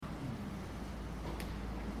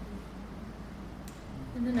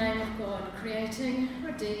In the name of God, creating,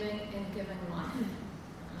 redeeming, and giving life.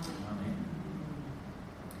 Amen.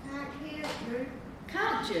 Can't hear you.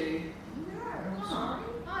 Can't you? No, Oh, sorry.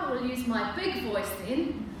 I will use my big voice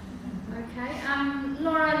then. Okay,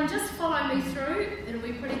 Lauren, just follow me through. It'll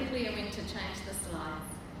be pretty clear when to change the slides.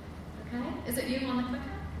 Okay, is it you on the clicker?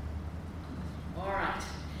 All right.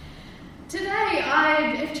 Today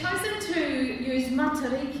I have chosen to use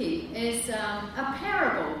Matariki as a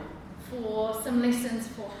parable for some lessons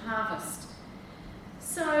for harvest.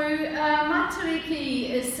 So Matariki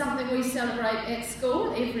is something we celebrate at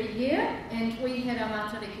school every year, and we had our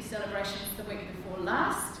Matariki celebrations the week before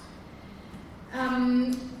last.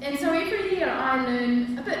 And so every year I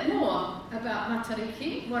learn a bit more about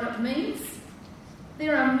Matariki, what it means.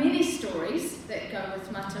 There are many stories that go with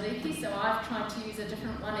Matariki, so I've tried to use a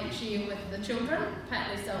different one each year with the children,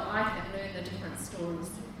 partly so I can learn the different stories.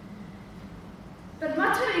 But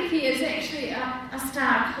Matariki is actually a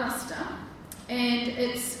star cluster, and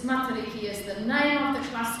it's Matariki is the name of the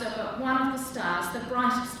cluster, but one of the stars, the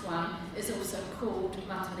brightest one, is also called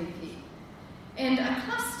Matariki. And a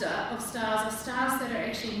cluster of stars are stars that are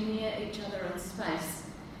actually near each other in space.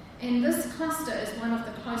 And this cluster is one of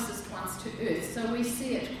the closest ones to Earth, so we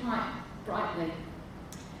see it quite brightly.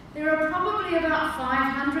 There are probably about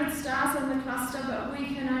 500 stars in the cluster, but we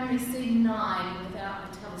can only see 9 without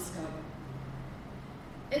a telescope.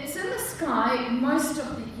 It's in the sky most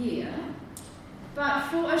of the year, but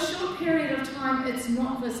for a short period of time it's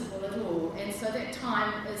not visible at all, and so that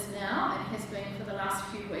time is now and has been for the last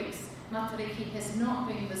few weeks. Matariki has not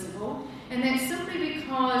been visible, and that's simply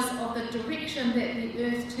because of the direction that the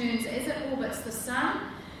Earth turns as it orbits the Sun.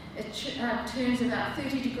 It turns about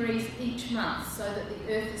 30 degrees each month, so that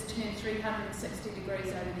the Earth is turned 360 degrees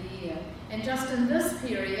over the year. And just in this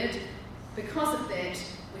period, because of that,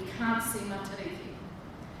 we can't see Matariki.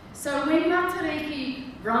 So when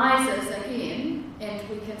Matariki rises again, and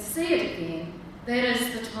we can see it again, that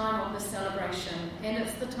is the time of the celebration, and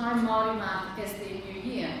it's the time Māori mark as their new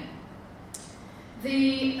year.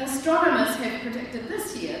 The astronomers have predicted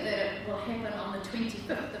this year that it will happen on the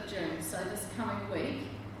 25th of June, so this coming week.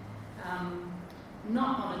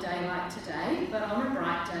 Not on a day like today, but on a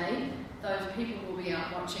bright day, those people will be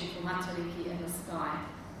out watching for Matariki in the sky.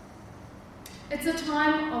 It's a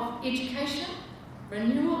time of education,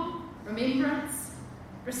 renewal, remembrance,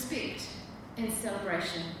 respect, and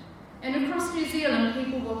celebration. And across New Zealand,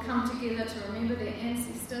 people will come together to remember their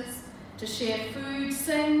ancestors, to share food,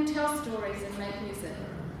 sing, tell stories, and make music.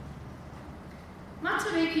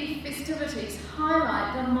 Matariki festivities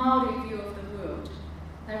highlight the Māori view of the world.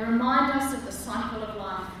 They remind us of the cycle of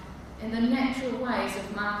life and the natural ways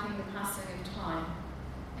of marking the passing of time.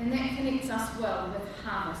 And that connects us well with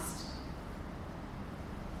harvest.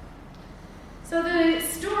 So the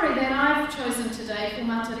story that I've chosen today for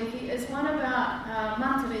Matariki is one about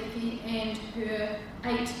Matariki and her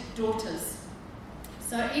 8 daughters.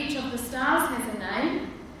 So each of the stars has a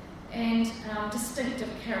name and distinctive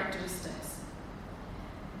characteristics.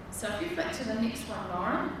 So if you flick to the next one,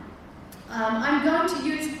 Lauren. I'm going to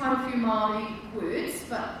use quite a few Māori words,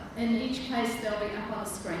 but in each case they'll be up on the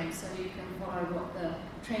screen so you can follow what the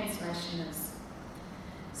translation is.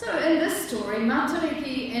 So in this story,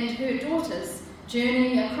 Matariki and her daughters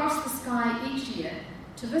journey across the sky each year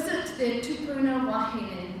to visit their tupuna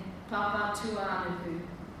wahine, Papatuanuku.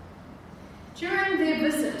 During their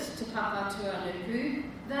visit to Papatuanuku,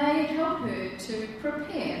 they help her to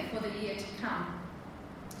prepare for the year to come.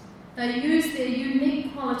 They use their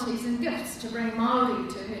unique qualities and gifts to bring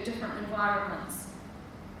Māori to her different environments.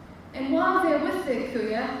 And while they're with their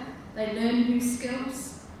kuia, they learn new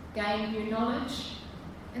skills, gain new knowledge,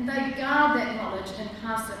 and they guard that knowledge and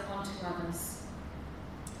pass it on to others.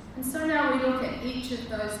 And so now we look at each of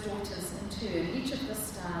those daughters in turn, each of the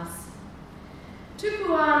stars.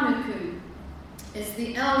 Tupuanuku is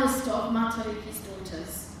the eldest of Matariki's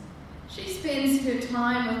daughters. She spends her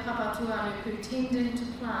time with Papatuanuku tending to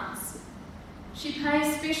plants. She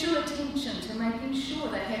pays special attention to making sure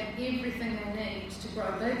they have everything they need to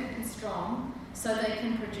grow big and strong so they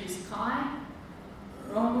can produce kai,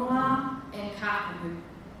 rongoa, and kākahu.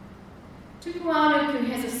 Tupuanuku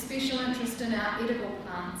has a special interest in our edible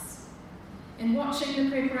plants. In watching the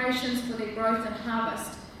preparations for their growth and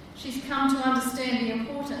harvest, she's come to understand the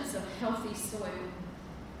importance of healthy soil.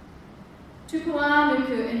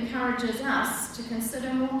 Tupuanuku encourages us to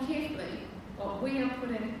consider more carefully what we are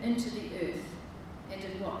putting into the earth and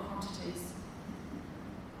in what quantities.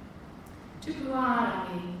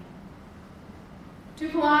 Tupuarangi.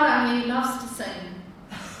 Tupuarangi loves to sing.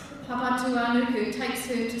 Papatuanuku takes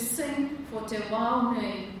her to sing for Te Wao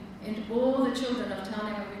Nui and all the children of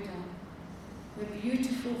Tāne Marika. Her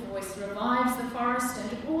beautiful voice revives the forest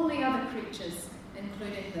and all the other creatures,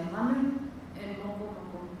 including the manu and moko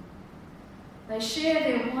moko. They share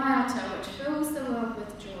their waiata, which fills the world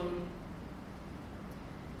with joy.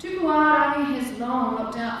 Tupuarangi has long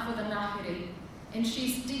looked out for the Ngāhere, and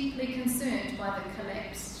she's deeply concerned by the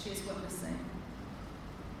collapse she's witnessing.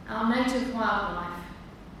 Our native wildlife,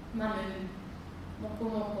 manu, moko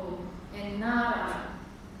moko, and ngārara,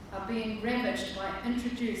 are being ravaged by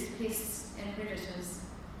introduced pests and predators.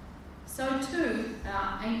 So too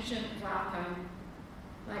our ancient rākau,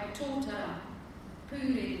 like tōtara,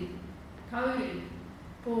 pūreri, kauri,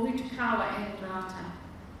 pōhutukawa and rāta.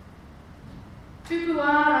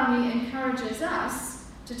 Tupuarangi encourages us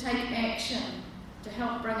to take action to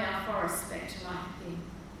help bring our forests back to life again.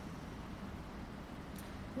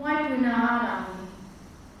 Waipunaarangi.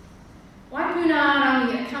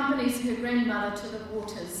 Waipunaarangi accompanies her grandmother to the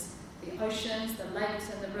waters, the oceans, the lakes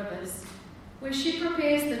and the rivers, where she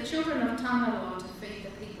prepares the children of Tangaroa to feed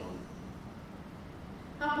the people.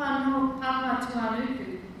 Papa no Papa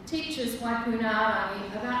Tuanuku teaches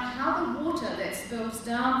Waipunaarangi about how the water that spills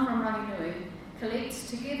down from Ranginui collects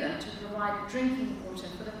together to provide drinking water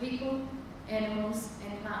for the people, animals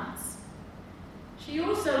and plants. She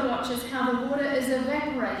also watches how the water is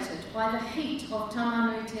evaporated by the heat of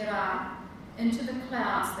Tamanui Te Rā into the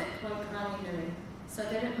clouds that cloak Ranginui, so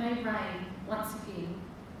that it may rain once again.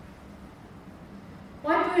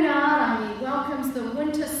 Waipunaarangi welcomes the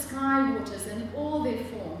winter sky waters in all their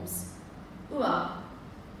forms, ua,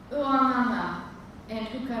 uanganga and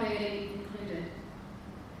hukarere included.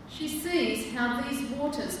 She sees how these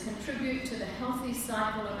waters contribute to the healthy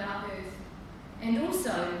cycle of our earth, and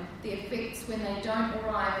also the effects when they don't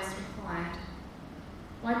arrive as required.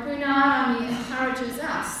 Waipunaarangi encourages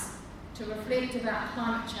us to reflect about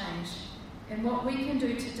climate change and what we can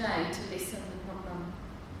do today to lessen the problem.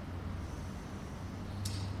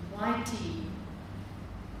 Waiti.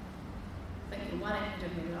 Thank you. What happened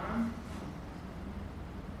to her, Lauren?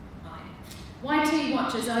 Waiti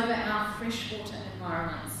watches over our freshwater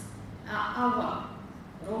environments, our awa,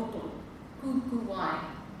 roto, kukuwai,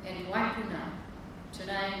 and waipuna, to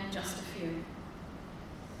name just a few.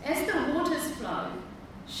 As the waters flow,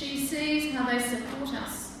 she sees how they support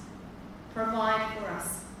us, provide for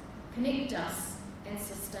us, connect us, and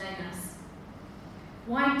sustain us.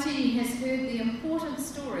 Waiti has heard the important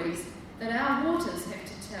stories that our waters have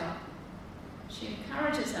to tell. She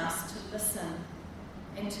encourages us to listen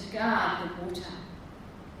and to guard the water.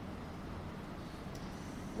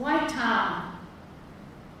 Waitā.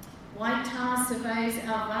 Waitā surveys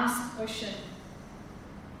our vast ocean.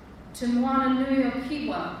 Te Moana Nui o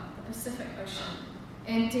Kiwa, the Pacific Ocean,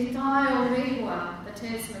 and Te Tai o Rehua, the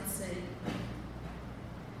Tasman Sea.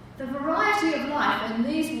 The variety of life in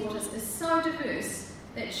these waters is so diverse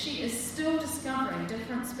that she is still discovering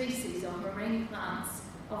different species of marine plants,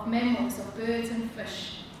 of mammals, of birds and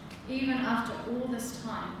fish, even after all this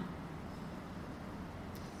time.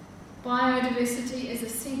 Biodiversity is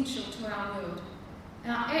essential to our world.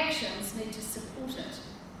 Our actions need to support it,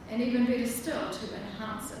 and even better still, to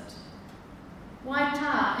enhance it.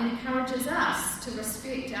 Waitā encourages us to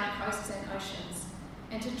respect our coasts and oceans,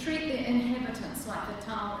 and to treat their inhabitants like the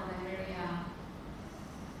taonga they really are.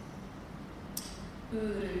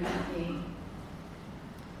 Ururangi.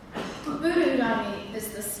 Ururangi is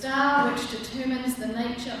the star which determines the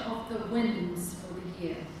nature of the winds for the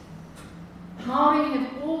year. Māori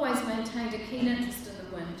have always maintained a keen interest in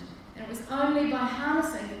the wind, and it was only by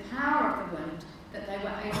harnessing the power of the wind that they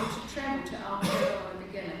were able to travel to Aotearoa in the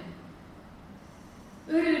beginning.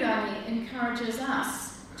 Ururangi encourages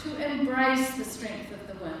us to embrace the strength of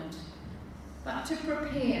the wind, but to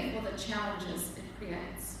prepare for the challenges it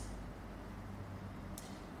creates.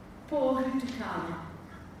 Pōhutukawa.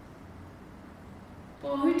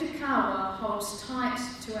 Pōhutukawa holds tight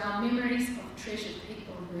to our memories of treasured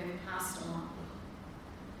people who have passed on.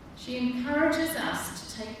 She encourages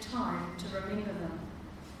us to take time to remember them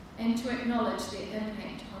and to acknowledge their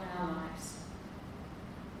impact on our lives.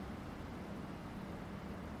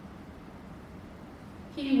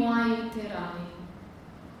 Hiwai Te Rangi.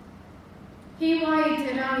 Hiwai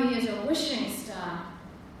Te Rangi is a wishing star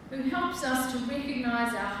who helps us to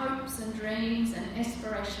recognise our hopes and dreams and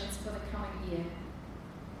aspirations for the coming year.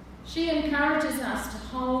 She encourages us to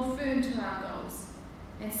hold firm to our goals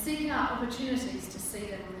and seek out opportunities to see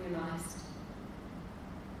them realised.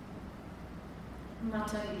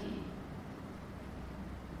 Matariki.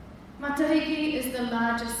 Matariki is the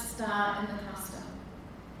largest star in the cluster.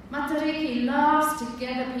 Matariki loves to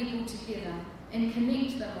gather people together and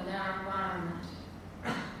connect them with our environment.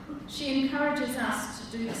 She encourages us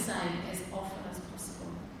to do the same as often as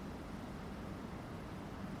possible.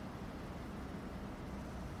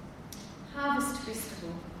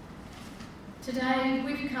 Festival. Today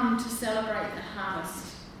we've come to celebrate the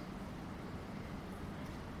harvest.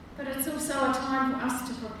 But it's also a time for us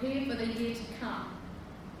to prepare for the year to come.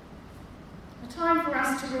 A time for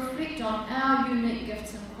us to reflect on our unique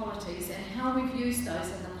gifts and qualities and how we've used those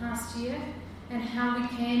in the past year and how we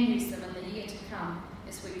can use them in the year to come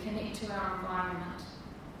as we connect to our environment.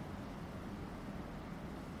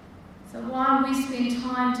 So while we spend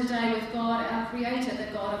time today with God, our Creator,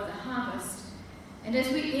 the God of the harvest, and as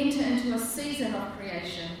we enter into a season of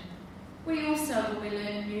creation, we also will be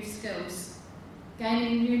learning new skills,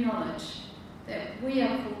 gaining new knowledge that we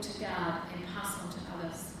are called to guard and pass on to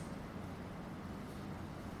others.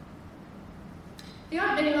 The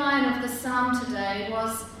opening line of the psalm today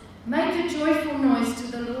was, "Make a joyful noise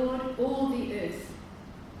to the Lord, all the earth."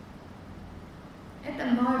 At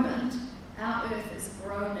the moment, our earth is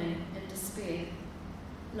groaning in despair,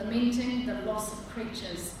 lamenting the loss of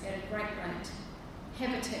creatures at a great rate,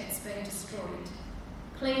 habitats being destroyed,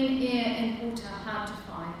 clean air and water hard to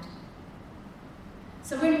find.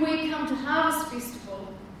 So when we come to Harvest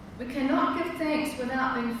Festival, we cannot give thanks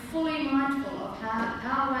without being fully mindful of how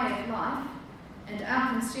our way of life and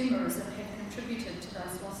our consumerism have contributed to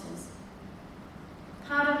those losses.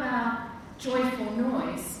 Part of our joyful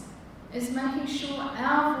noise is making sure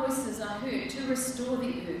our voices are heard to restore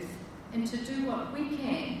the earth and to do what we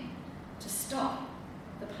can to stop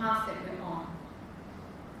the path that we're on.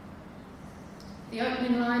 The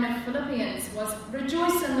opening line of Philippians was,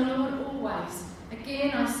 "Rejoice in the Lord always."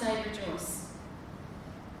 Again, I say rejoice.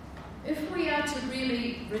 If we are to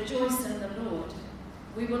really rejoice in the Lord,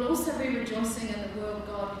 we will also be rejoicing in the world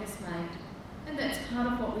God has made. And that's part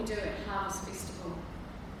of what we do at Harvest Festival.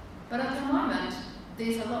 But at the moment,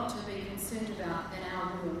 there's a lot to be concerned about in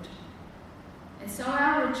our world. And so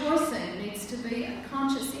our rejoicing needs to be a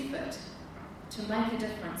conscious effort to make a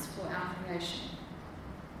difference for our creation.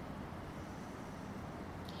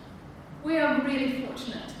 We are really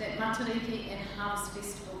fortunate that Matariki and Harvest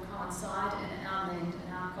Festival coincide in our land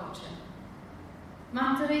and our culture.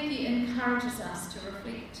 Matariki encourages us to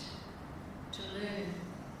reflect, to learn,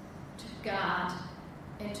 to guard,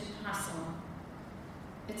 and to pass on.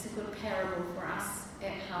 It's a good parable for us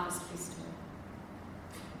at Harvest Festival.